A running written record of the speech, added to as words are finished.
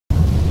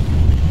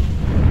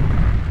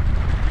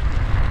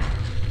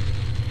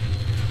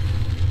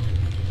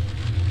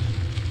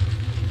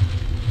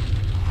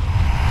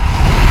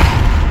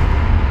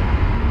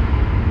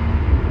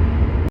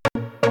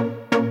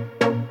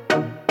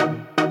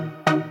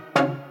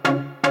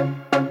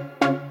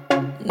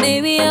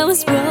Maybe I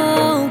was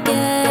broken,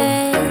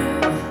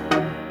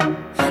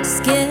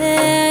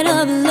 scared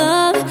of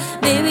love.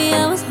 Maybe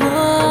I was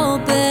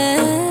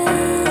hoping,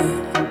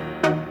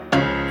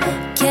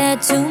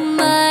 cared too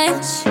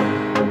much.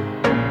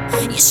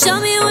 You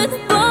shot me with a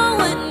bow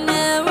and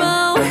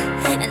arrow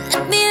and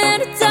left me there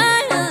to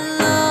die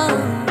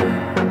alone.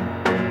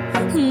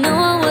 No,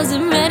 I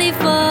wasn't ready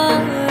for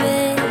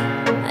it.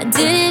 I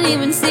didn't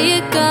even see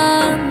it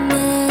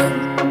coming,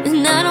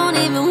 and I don't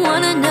even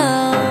wanna know.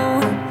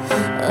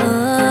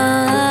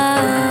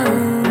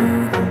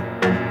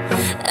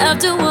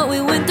 After what we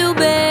went through,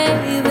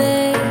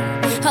 baby,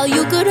 how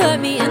you could hurt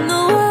me in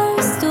the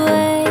worst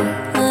way,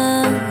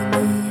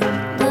 honey,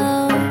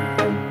 no.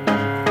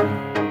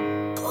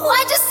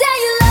 Why'd you say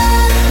you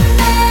loved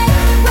me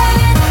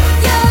when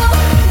you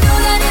knew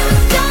that it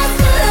was just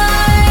a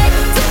lie?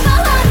 Took my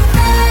heart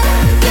and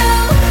you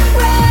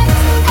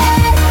wrecked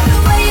it. The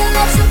way you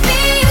left should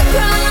be a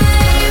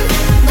crime,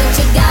 but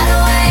you got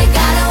away,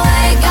 got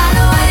away, got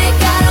away,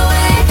 got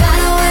away, got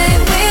away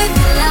with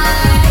your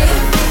life.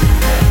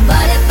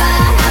 But if I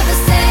have to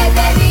say,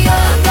 baby,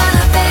 you're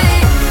gonna pay,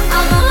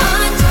 I'ma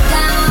hunt you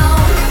down.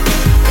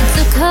 It's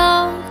a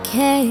cold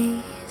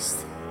case,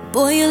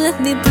 boy, you left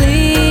me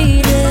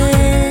bleeding.